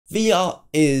VR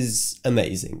is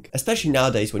amazing, especially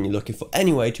nowadays when you're looking for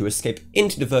any way to escape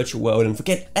into the virtual world and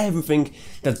forget everything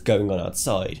that's going on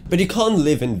outside. But you can't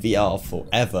live in VR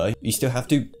forever. You still have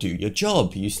to do your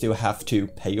job, you still have to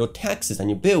pay your taxes and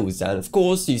your bills, and of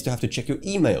course you still have to check your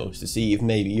emails to see if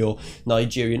maybe your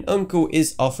Nigerian uncle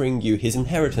is offering you his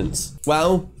inheritance.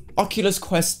 Well, Oculus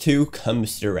Quest 2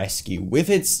 comes to the rescue with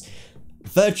its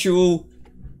virtual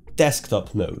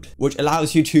desktop mode, which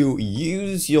allows you to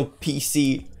use your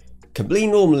PC completely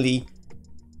normally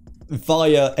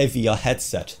via a VR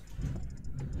headset.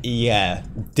 Yeah,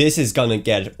 this is gonna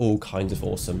get all kinds of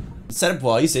awesome. Setup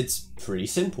wise, it's pretty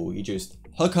simple. You just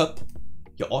hook up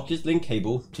your Oculus Link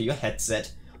cable to your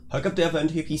headset, hook up the other end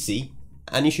to your PC,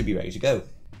 and you should be ready to go.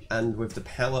 And with the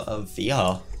power of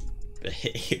VR,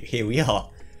 here we are.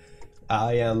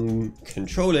 I am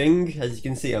controlling, as you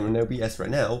can see, I'm in OBS right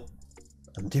now.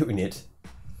 I'm doing it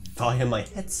via my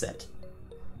headset.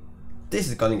 This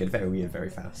is gonna get very weird very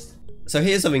fast. So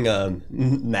here's something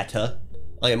meta.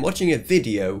 I am watching a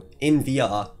video in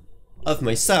VR of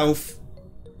myself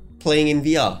playing in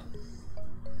VR.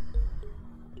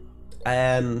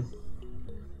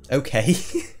 Okay.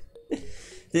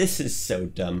 This is so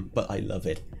dumb, but I love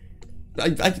it.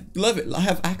 I love it. I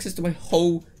have access to my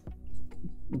whole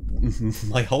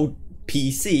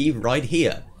PC right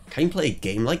here. Can you play a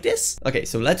game like this? Okay,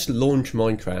 so let's launch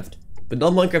Minecraft, but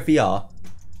not Minecraft VR,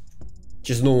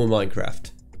 just normal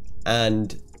Minecraft,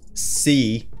 and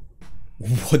see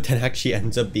what that actually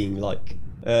ends up being like.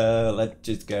 Let's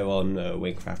just go on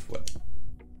Minecraft web.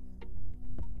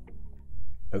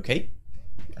 Okay,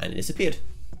 and it disappeared.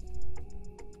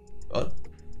 Oh.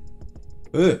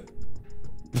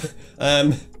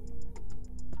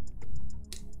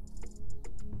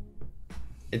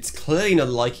 It's clearly not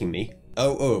liking me.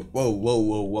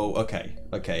 Whoa, okay,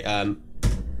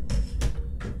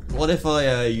 what if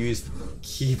I use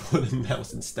keyboard and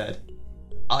mouse instead?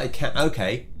 I can't,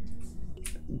 okay.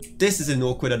 This isn't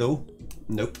awkward at all.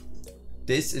 Nope.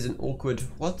 This isn't awkward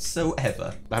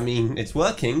whatsoever. I mean, it's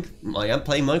working. I am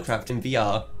playing Minecraft in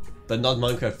VR, but not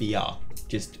Minecraft VR,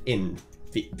 just in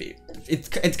VR.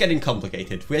 It's getting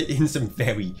complicated. We're in some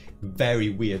very, very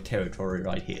weird territory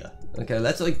right here. Okay,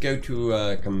 let's like go to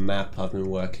a map I've been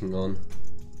working on.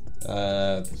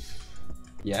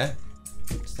 Yeah,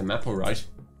 it's the map alright.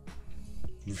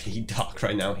 Really dark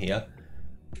right now here.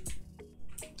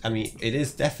 I mean, it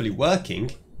is definitely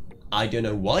working. I don't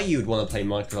know why you would want to play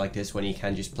Minecraft like this when you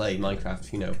can just play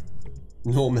Minecraft, you know,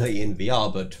 normally in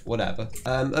VR, but whatever.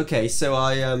 Okay, so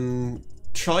I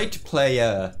tried to play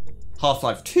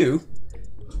Half-Life 2,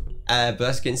 but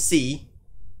as you can see,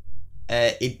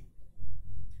 it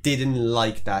didn't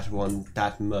like that one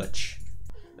that much.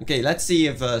 Okay, let's see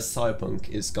if Cyberpunk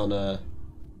is gonna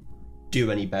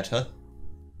do any better.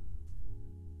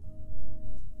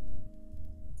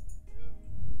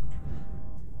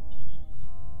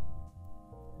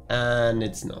 And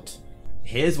it's not.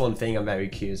 Here's one thing I'm very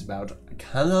curious about.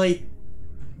 Can I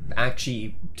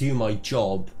actually do my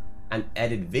job and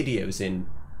edit videos in?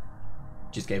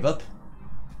 Just gave up.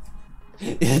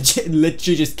 It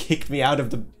literally just kicked me out of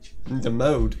the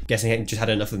mode. Guessing it just had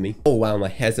enough of me. Oh wow, my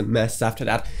hair's a mess after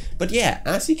that. But yeah,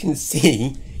 as you can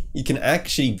see, you can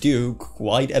actually do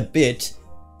quite a bit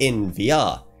in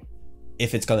VR.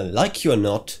 If it's gonna like you or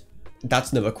not,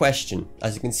 that's another question.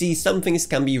 As you can see, some things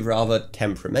can be rather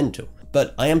temperamental.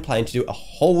 But I am planning to do a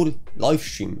whole live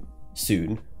stream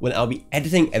soon when I'll be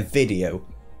editing a video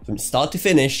from start to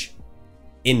finish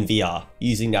in VR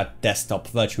using that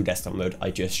virtual desktop mode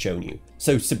I just shown you.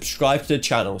 So subscribe to the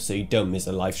channel so you don't miss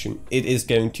a live stream. It is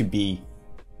going to be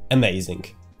amazing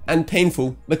and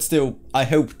painful, but still I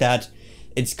hope that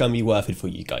it's gonna be worth it for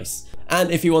you guys. And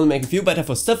if you want to make me feel better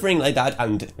for suffering like that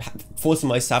and forcing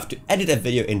myself to edit a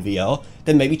video in VR,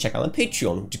 then maybe check out my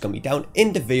Patreon, which is going to be down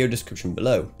in the video description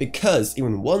below. Because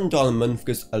even $1 a month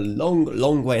goes a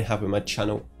long way in helping my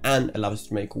channel and allows us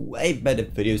to make way better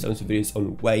videos and videos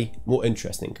on way more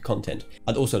interesting content.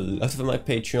 I'd also love for my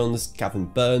Patreons, Gavin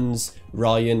Burns,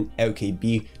 Ryan,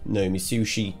 LKB, Naomi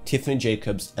Sushi, Tiffany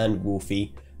Jacobs, and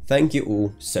Wolfie. Thank you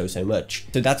all so much.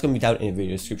 So that's going to be down in the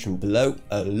video description below,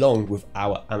 along with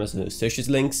our Amazon Associates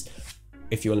links.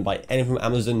 If you want to buy anything from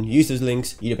Amazon, use those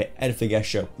links. You don't pay anything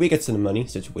extra. We get some money,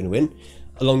 so it's a win-win.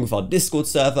 Along with our Discord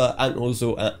server and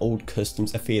also our old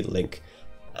customs affiliate link.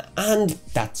 And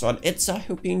that's on it. So I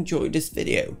hope you enjoyed this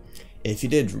video. If you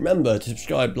did, remember to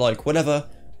subscribe, like, whatever.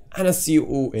 And I'll see you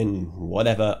all in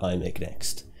whatever I make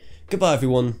next. Goodbye,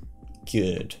 everyone.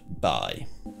 Goodbye.